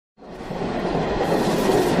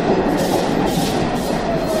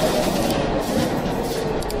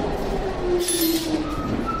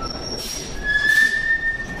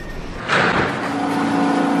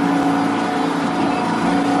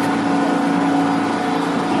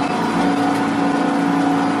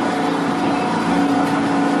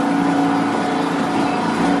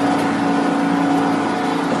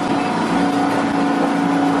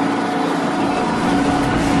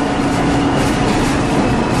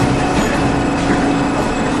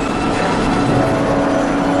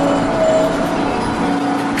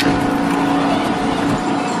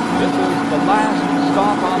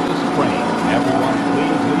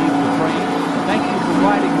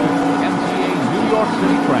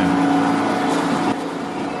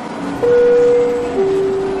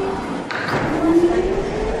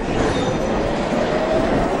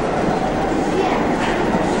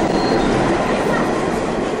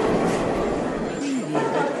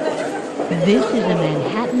This is a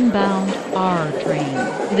Manhattan-bound R train.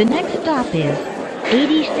 The next stop is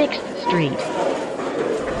 86th Street.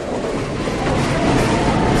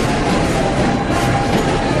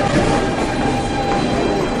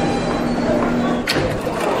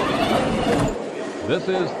 This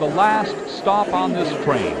is the last stop on this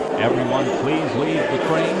train. Everyone, please leave the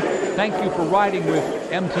train. Thank you for riding with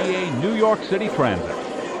MTA New York City Transit.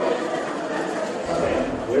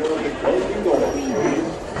 And clear of the closing doors, please.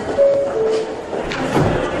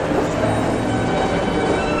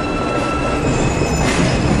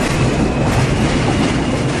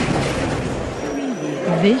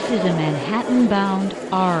 This is a Manhattan-bound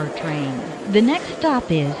R train. The next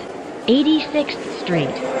stop is 86th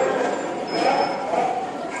Street.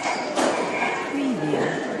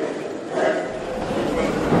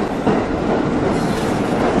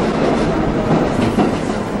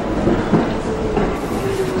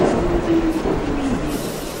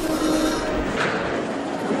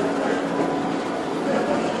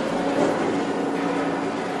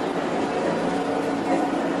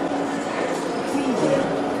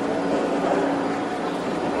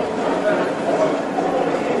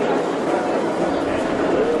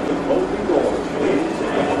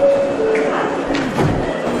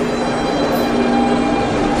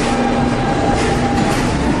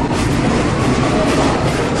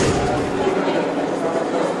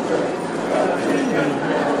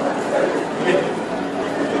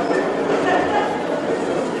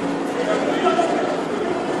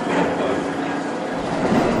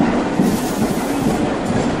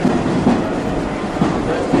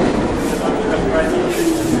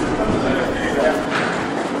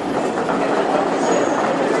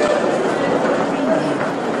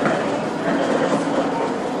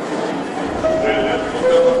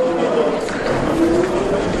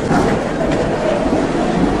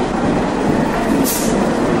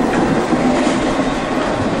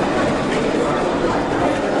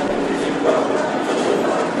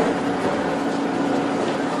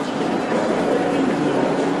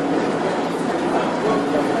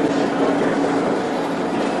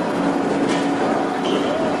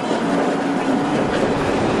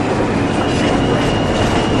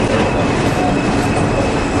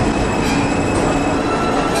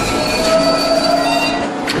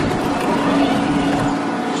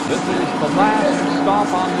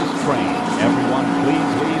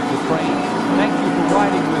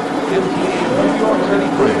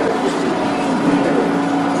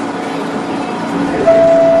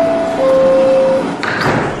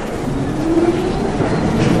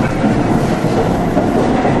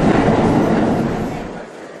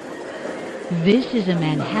 This is a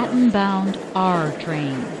Manhattan-bound R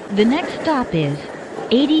train. The next stop is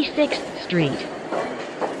 86th Street.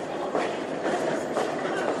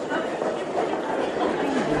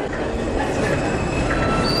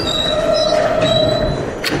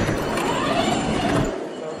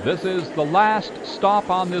 This is the last stop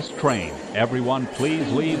on this train. Everyone,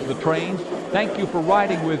 please leave the train. Thank you for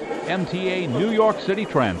riding with MTA New York City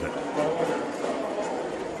Transit.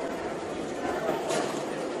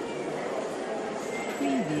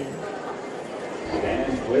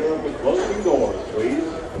 Stand clear of the closing doors, please.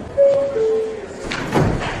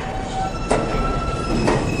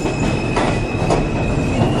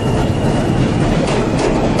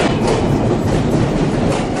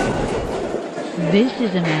 This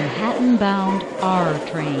is a Manhattan-bound R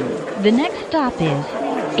train. The next stop is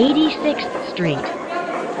 86th Street.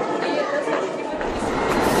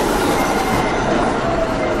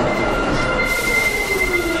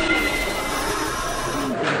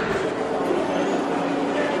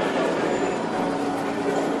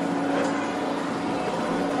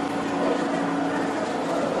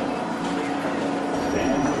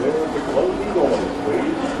 Stand clear of the closing doors,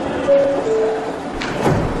 please.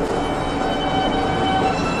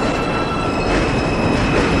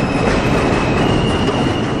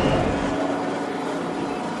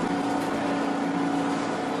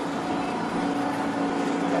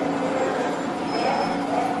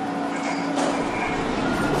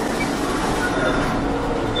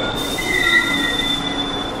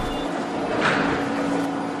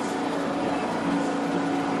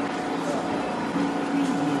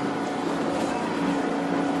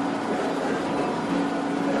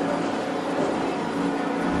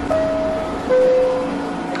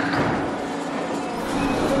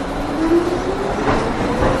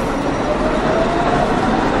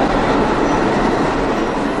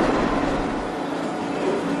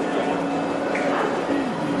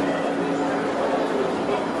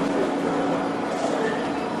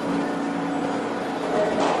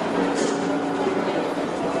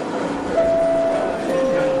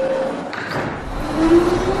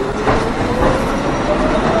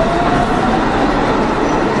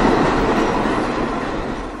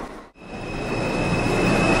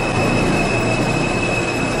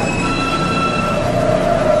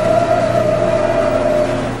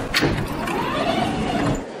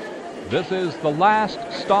 This is the last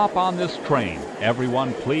stop on this train.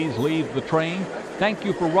 Everyone, please leave the train. Thank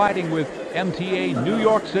you for riding with MTA New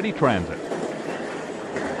York City Transit.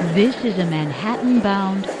 This is a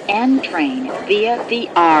Manhattan-bound N train via the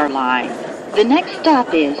R line. The next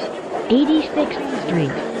stop is 86th Street.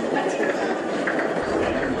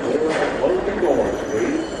 Stand clear of the closing doors,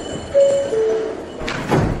 please.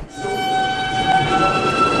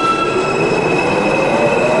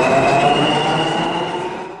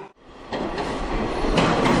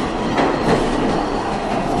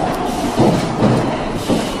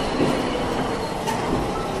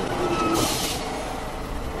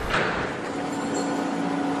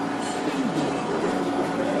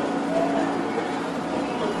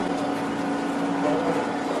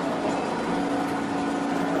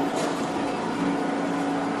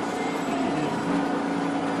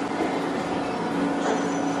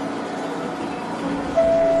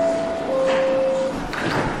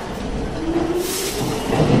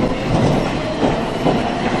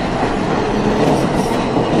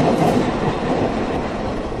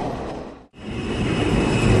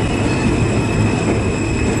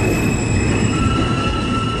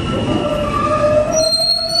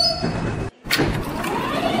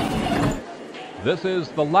 This is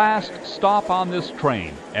the last stop on this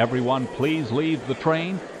train. Everyone, please leave the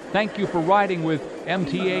train. Thank you for riding with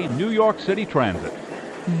MTA New York City Transit.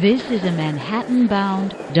 This is a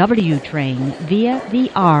Manhattan-bound W train via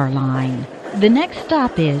the R line. The next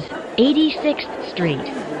stop is 86th Street.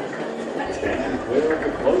 Stand clear of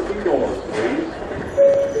the closing doors, please.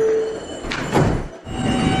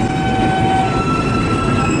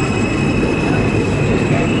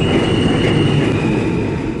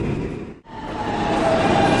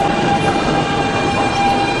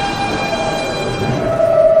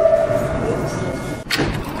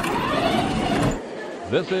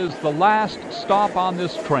 This is the last stop on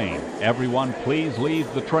this train. Everyone, please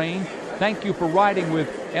leave the train. Thank you for riding with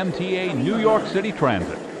MTA New York City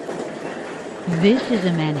Transit. This is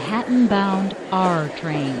a Manhattan-bound R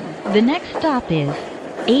train. The next stop is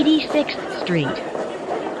 86th Street.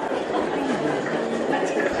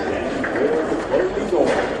 Stand clear of the closing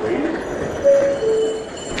doors, please.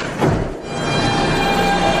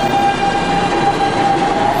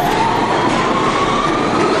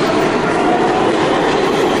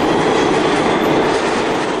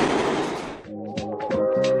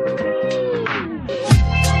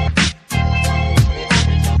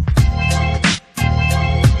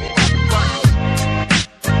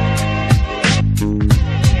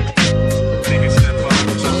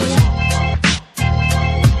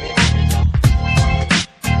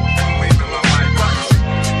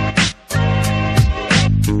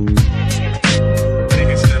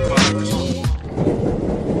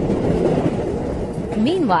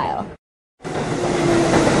 Meanwhile,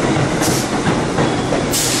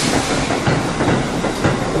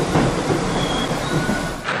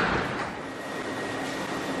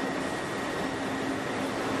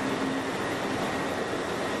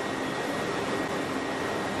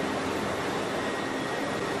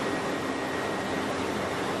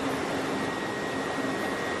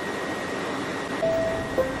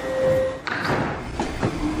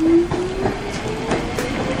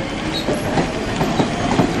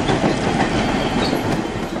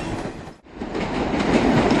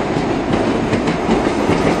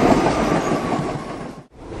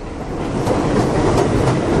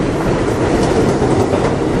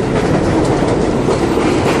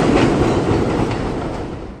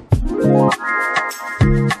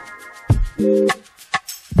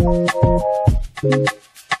 Thank you.